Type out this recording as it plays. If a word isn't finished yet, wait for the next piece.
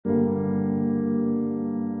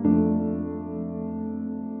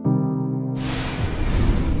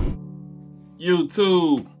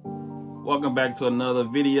YouTube, welcome back to another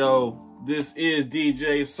video. This is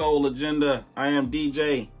DJ Soul Agenda. I am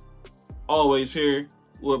DJ, always here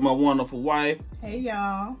with my wonderful wife. Hey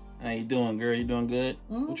y'all. How you doing, girl? You doing good?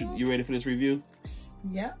 You ready for this review?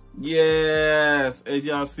 Yep. Yes. As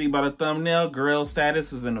y'all see by the thumbnail, girl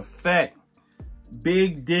status is in effect.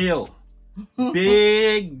 Big deal.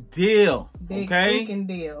 Big deal. Big okay? freaking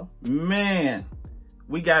deal. Man,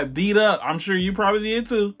 we got beat up. I'm sure you probably did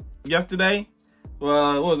too. Yesterday.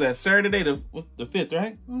 What was that? Saturday, the 5th,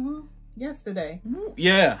 right? Yesterday.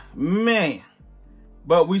 Yeah, man.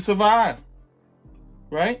 But we survived.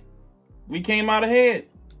 Right? We came out ahead.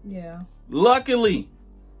 Yeah. Luckily.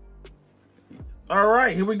 All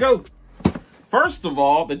right, here we go. First of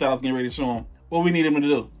all, they thought I was getting ready to show them what we need them to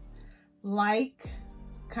do. Like,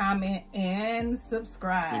 comment, and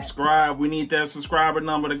subscribe. Subscribe. We need that subscriber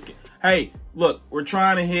number to... Hey, look, we're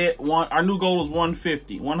trying to hit our new goal is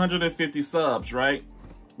 150 subs, right?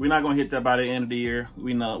 We're not going to hit that by the end of the year.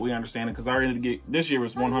 We know, we understand it, because our end of the year, this year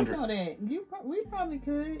was 100. You know that. We probably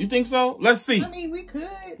could. You think so? Let's see. I mean, we could.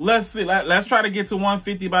 Let's see. Let's try to get to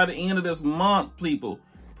 150 by the end of this month, people.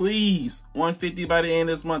 Please, 150 by the end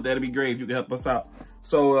of this month. That'd be great if you could help us out.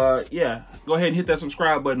 So, yeah, go ahead and hit that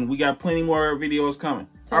subscribe button. We got plenty more videos coming.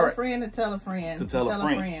 Tell a friend to tell a friend. To tell a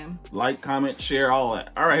friend. Like, comment, share, all that.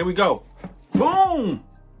 All right, here we go. Boom!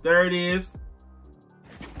 There it is.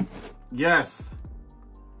 Yes.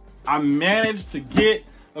 I managed to get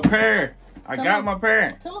a pair. I got my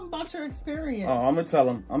pair. Tell them about your experience. Oh, I'm going to tell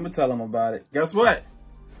them. I'm going to tell them about it. Guess what?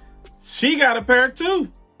 She got a pair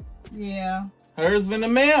too. Yeah. Hers in the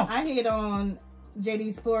mail. I hit on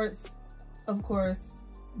JD Sports, of course.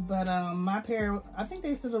 But my pair, I think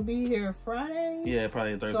they said it'll be here Friday. Yeah,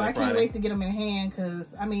 probably Thursday, So I can't wait to get them in hand, because,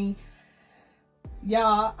 I mean,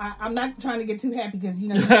 y'all, I'm not trying to get too happy, because, you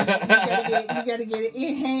know, you gotta get it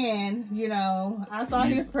in hand, you know. I saw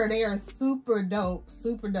his pair. They are super dope,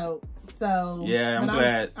 super dope. So, yeah, I'm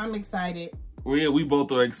glad. I'm excited. We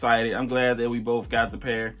both are excited. I'm glad that we both got the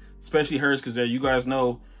pair, especially hers, because you guys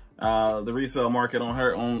know the resale market on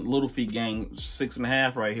her, on Little Feet Gang,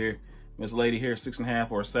 6.5 right here. This lady here,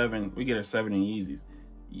 6.5 or 7. We get her 7 in Yeezys.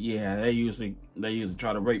 Yeah, they usually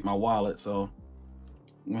try to rape my wallet. So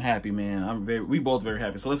I'm happy, man. We both very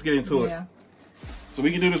happy. So let's get into it. So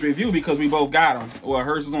we can do this review because we both got them. Well,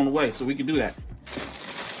 hers is on the way, so we can do that.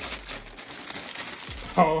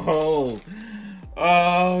 Oh,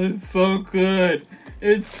 it's so good.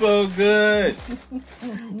 It's so good.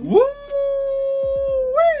 Woo!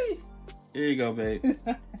 Here you go, babe.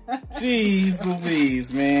 Jeez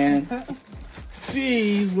Louise, man.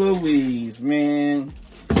 Jeez Louise, man.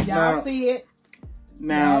 Y'all see it.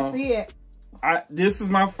 Now, y'all see it. This is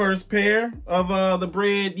my first pair of the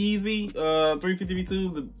Bred Yeezy 350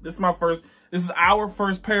 V2. This is our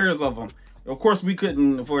first pairs of them. Of course, we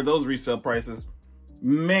couldn't afford those resale prices.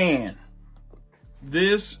 Man,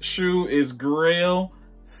 this shoe is Grail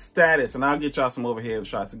status. And I'll get y'all some overhead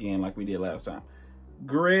shots again like we did last time.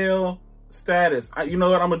 Grail status. You know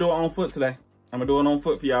what? I'm gonna do it on foot today. I'm gonna do it on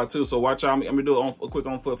foot for y'all too. So watch out. I'm gonna do it quick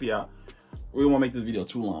on foot for y'all. We won't make this video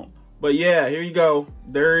too long. But yeah, here you go.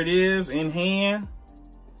 There it is in hand.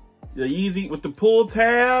 The Yeezy with the pull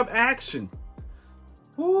tab action.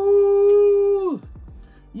 Woo!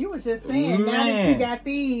 You was just saying, now that you got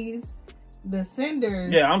these, the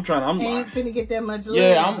cinders. Yeah, I'm ain't finna get that much love.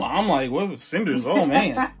 Yeah, I'm like, what cinders? Oh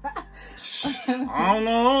man. I don't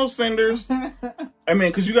know, cinders. I mean,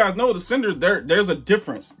 because you guys know the cinders, there's a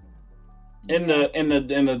difference in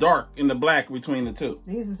the dark, in the black between the two.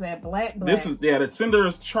 This is that black. This is, yeah, the cinder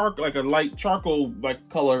is like a light charcoal like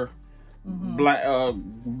color, black,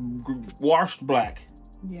 washed black.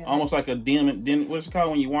 Yeah. Almost like a dim. What's it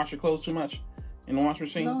called when you wash your clothes too much in the washing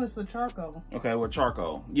machine? No, it's the charcoal. Okay, well,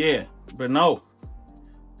 charcoal. Yeah, but no,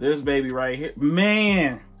 this baby right here,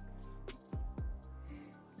 man.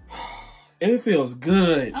 It feels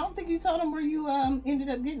good. I don't think you told them where you ended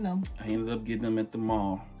up getting them. I ended up getting them at the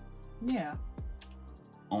mall. Yeah.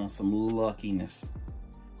 On some luckiness.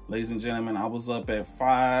 Ladies and gentlemen, I was up at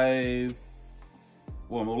 5.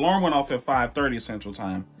 Well, my alarm went off at 5:30 Central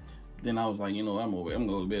Time. Then I was like, you know, I'm going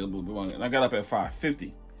to bed a little bit. And I got up at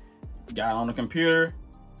 5:50. Got on the computer,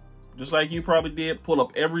 just like you probably did. Pull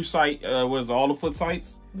up every site. Was all the foot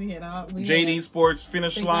sites? We had JD Sports,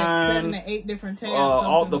 Finish Line, like 7 to 8 different tabs.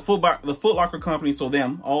 All the Foot Locker company, so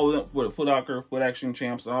them, all of them, Foot Locker, Foot Action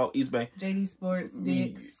Champs, all East Bay. JD Sports,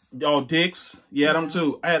 Dick's. Oh, Dick's, yeah, them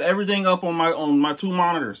too. I had everything up on my 2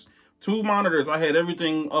 monitors. 2 monitors. I had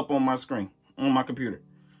everything up on my screen, on my computer.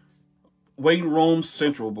 Waiting room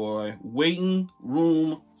central, boy. Waiting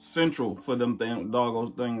room central for them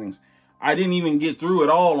doggos things. I didn't even get through it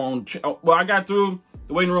all on, well, I got through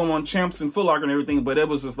the waiting room on Champs and Foot Locker and everything, but it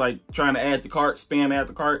was just like trying to add the cart, spam add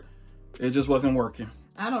the cart. It just wasn't working.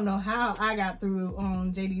 I don't know how I got through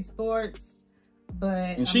on JD Sports,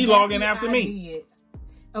 but and she logged in after me. Did.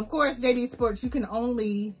 Of course, JD Sports, you can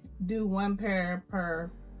only do 1 pair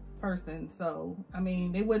per person. So, I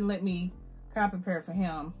mean, they wouldn't let me cop a pair for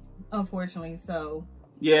him, unfortunately. So,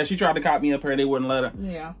 yeah, she tried to cop me a pair. They wouldn't let her.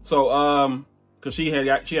 Yeah. So, because she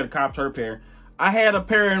had copped her pair. I had a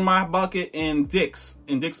pair in my bucket in Dick's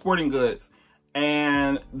Sporting Goods,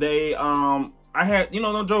 and they I had,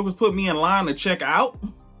 no jokers put me in line to check out.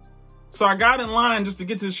 So I got in line just to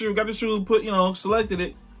get to the shoe, got the shoe, selected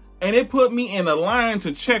it, and it put me in a line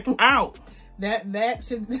to check out. That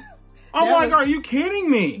should. I'm like, are you kidding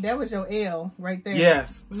me? That was your L right there.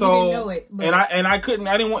 Yes. You so didn't know it, but... and I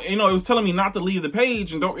didn't want, it was telling me not to leave the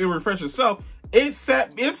page and don't refresh itself. It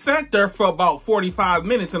sat there for about 45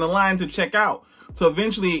 minutes in a line to check out. So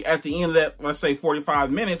eventually at the end of that, let's say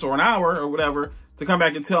 45 minutes or an hour or whatever, to come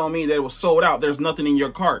back and tell me that it was sold out. There's nothing in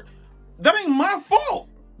your cart. That ain't my fault.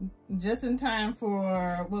 Just in time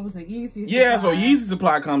for, what was it, Yeezy Supply. Yeah, so Yeezy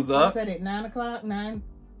Supply comes up. Was that at 9 o'clock? 9?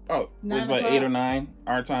 Oh, it was about 8 or 9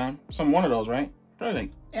 our time. One of those, right? I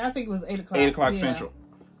think it was 8 o'clock. 8 o'clock Central.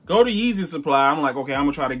 Go to Yeezy Supply. I'm like, okay, I'm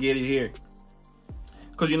going to try to get it here.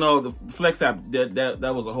 Because, the Flex app,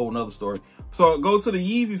 that was a whole nother story. So go to the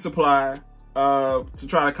Yeezy Supply to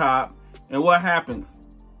try to cop. And what happens?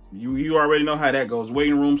 You already know how that goes.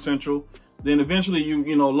 Waiting room central. Then eventually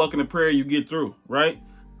luck in the prayer, you get through, right?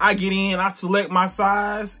 I get in, I select my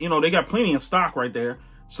size. They got plenty in stock right there.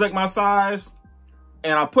 Select my size.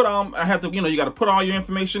 And I put on, I have to, you got to put all your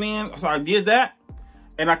information in. So I did that.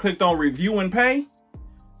 And I clicked on review and pay.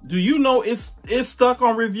 Do you know it's stuck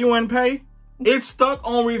on review and pay? It's stuck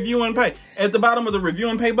on review and pay. At the bottom of the review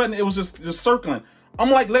and pay button, it was just circling. I'm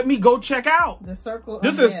like, let me go check out. The circle.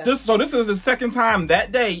 This is the second time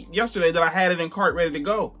that day, yesterday, that I had it in cart ready to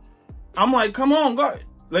go. I'm like, come on, go.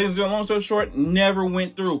 Ladies and gentlemen, long story short, never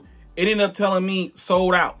went through. It ended up telling me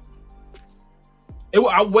sold out.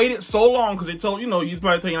 I waited so long because they told, he's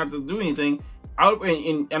probably telling you not to do anything.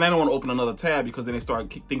 And I don't want to open another tab because then they start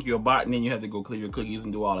thinking you're a bot and then you have to go clear your cookies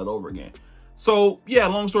and do all that over again. So yeah,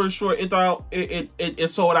 long story short, it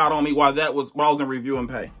sold out on me while I was in review and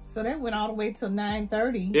pay. So that went all the way till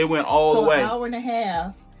 9:30. It went all the way. An hour and a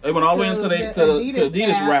half. It went all the way into the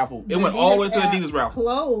Adidas raffle. It went all the way to the Adidas raffle.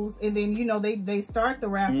 Closed, and then they start the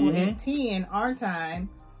raffle at 10 our time,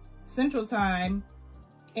 Central Time.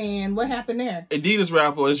 And what happened there? Adidas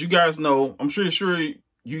raffle, as you guys know, I'm sure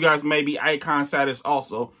you guys may be icon status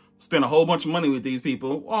also. Spent a whole bunch of money with these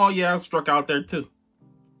people. Oh yeah, I struck out there too.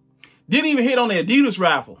 Didn't even hit on the Adidas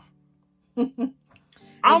raffle.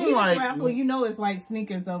 I'm like, raffle, it's like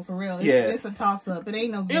sneakers though, for real. It's a toss up. It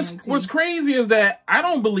ain't no guarantee. What's crazy is that I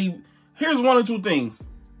don't believe. Here's one of two things: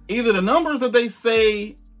 either the numbers that they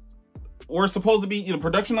say were supposed to be,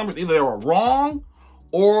 production numbers, either they were wrong,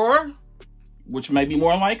 or, which may be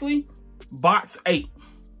more likely, bots ate.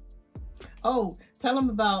 Oh, tell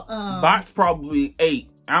them about bots probably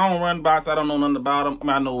ate. I don't run bots. I don't know nothing about them. I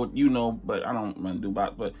mean, I know what you know, but I don't run do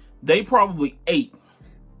bots. But they probably ate.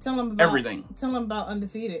 Tell them about everything. Tell them about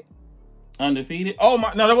Undefeated. Undefeated? Oh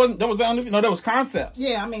my! No, that was Undefeated. No, that was Concepts.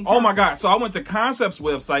 Yeah, I mean. Oh my God! So I went to Concepts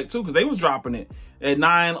website too because they was dropping it at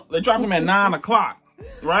 9. They dropped them at 9 o'clock,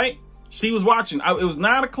 right? She was watching. It was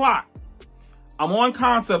 9 o'clock. I'm on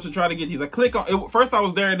Concepts to try to get these. I click on it. First, I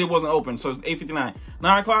was there and it wasn't open, so it's 8:59.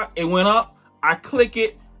 9 o'clock. It went up. I click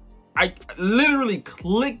it. I literally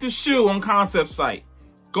click the shoe on Concept site.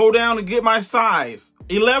 Go down to get my size.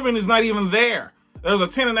 11 is not even there. There's a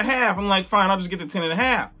 10.5. I'm like, fine, I'll just get the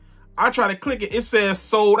 10.5. I try to click it. It says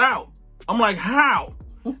sold out. I'm like, how?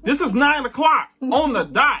 This is 9 o'clock on the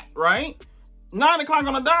dot, right? 9 o'clock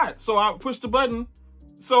on the dot. So I push the button,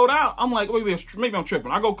 sold out. I'm like, wait, maybe I'm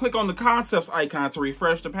tripping. I go click on the Concepts icon to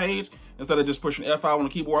refresh the page instead of just pushing F5 on the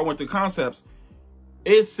keyboard. I went to Concepts.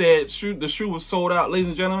 It said the shoe was sold out. Ladies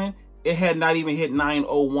and gentlemen, it had not even hit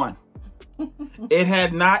 901. It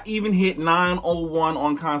had not even hit 901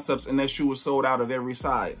 on Concepts, and that shoe was sold out of every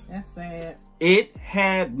size. That's sad. It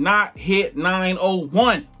had not hit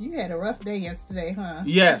 901. You had a rough day yesterday, huh?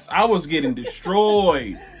 Yes, I was getting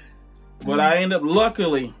destroyed. But I ended up,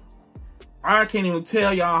 luckily, I can't even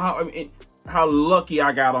tell y'all how lucky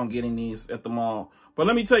I got on getting these at the mall. But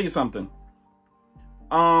let me tell you something.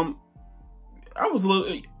 I was a little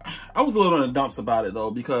in the dumps about it though,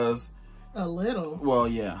 because a little. Well,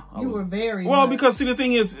 yeah. You were very well, much. because see, the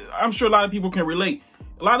thing is, I'm sure a lot of people can relate.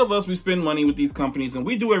 A lot of us, we spend money with these companies and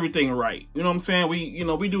we do everything right. You know what I'm saying?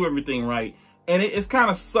 We do everything right. And it's kind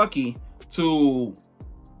of sucky to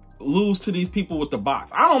lose to these people with the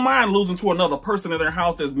bots. I don't mind losing to another person in their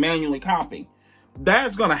house that's manually copying.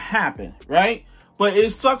 That's gonna happen, right? But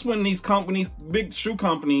it sucks when these companies, big shoe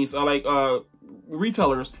companies, are like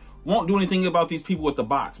retailers, won't do anything about these people with the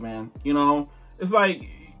bots, man. You know, it's like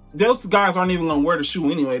those guys aren't even gonna wear the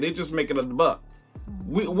shoe anyway. They just make it a buck.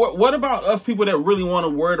 What about us people that really want to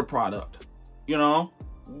wear the product? You know,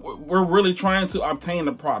 we're really trying to obtain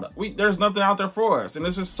the product. There's nothing out there for us, and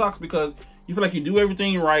this just sucks because you feel like you do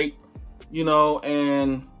everything right, you know,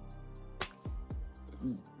 and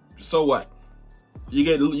so what?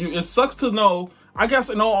 It sucks to know. I guess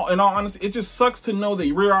in all honesty, it just sucks to know that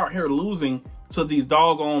we're out here losing to these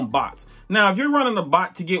doggone bots. Now, if you're running a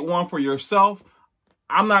bot to get one for yourself,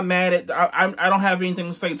 I'm not mad at. I don't have anything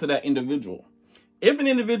to say to that individual. If an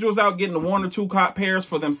individual's out getting 1 or 2 pairs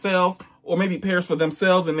for themselves, or maybe pairs for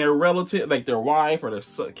themselves and their relative, like their wife or their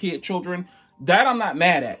children, that I'm not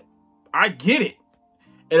mad at. I get it.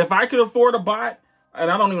 And if I could afford a bot,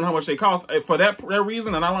 and I don't even know how much they cost, for that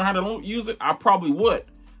reason, and I don't know how to use it, I probably would.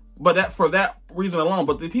 But for that reason alone.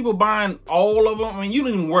 But the people buying all of them, I mean, you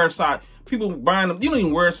don't even wear size. People buying them, you don't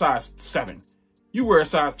even wear a size 7. You wear a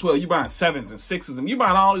size 12. You're buying 7s and 6s, and you're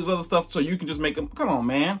buying all these other stuff so you can just make them. Come on,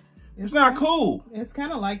 man. It's not cool. It's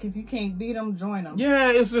kind of like if you can't beat them, join them. Yeah,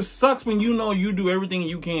 it just sucks when you know you do everything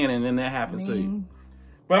you can and then that happens to you.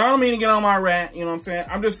 But I don't mean to get on my rant, you know what I'm saying?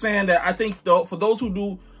 I'm just saying that I think for those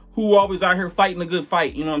who always out here fighting a good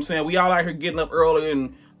fight, you know what I'm saying? We all out here getting up early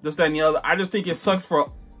and this, that, and the other. I just think it sucks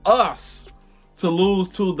for us to lose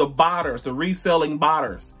to the botters, the reselling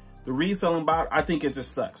botters. The reselling bot, I think it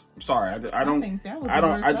just sucks. I'm sorry, I don't think that was the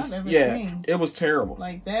worst I've ever seen. It was terrible.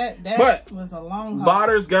 Like that was a long haul.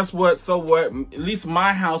 Botters, guess what? So what? At least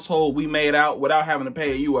my household, we made out without having to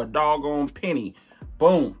pay you a doggone penny.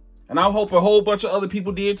 Boom. And I hope a whole bunch of other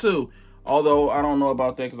people did too. Although I don't know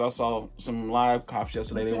about that because I saw some live cops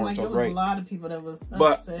yesterday. They weren't so great. There was a lot of people that was upset.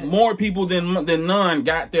 But more people than none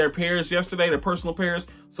got their pairs yesterday, their personal pairs.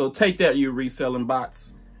 So take that, you reselling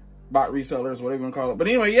bots. Bot resellers, whatever you want to call it. But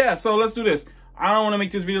anyway, yeah, so let's do this. I don't want to make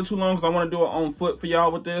this video too long because I want to do it on foot for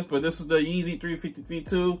y'all with this. But this is the Yeezy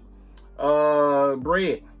 353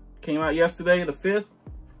 Bred. Came out yesterday, the 5th.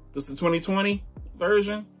 This is the 2020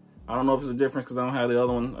 version. I don't know if it's a difference because I don't have the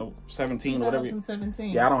other one, 17 or whatever.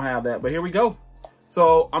 2017. Yeah, I don't have that. But here we go.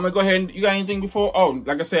 So I'm going to go ahead and, you got anything before? Oh,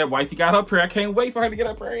 like I said, wifey got up here. I can't wait for her to get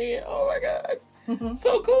up here. Oh my God.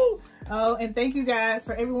 So cool. Oh, and thank you guys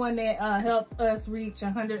for everyone that helped us reach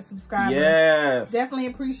 100 subscribers. Yes. Definitely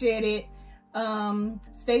appreciate it.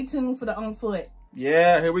 Stay tuned for the On Foot.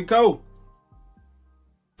 Yeah, here we go.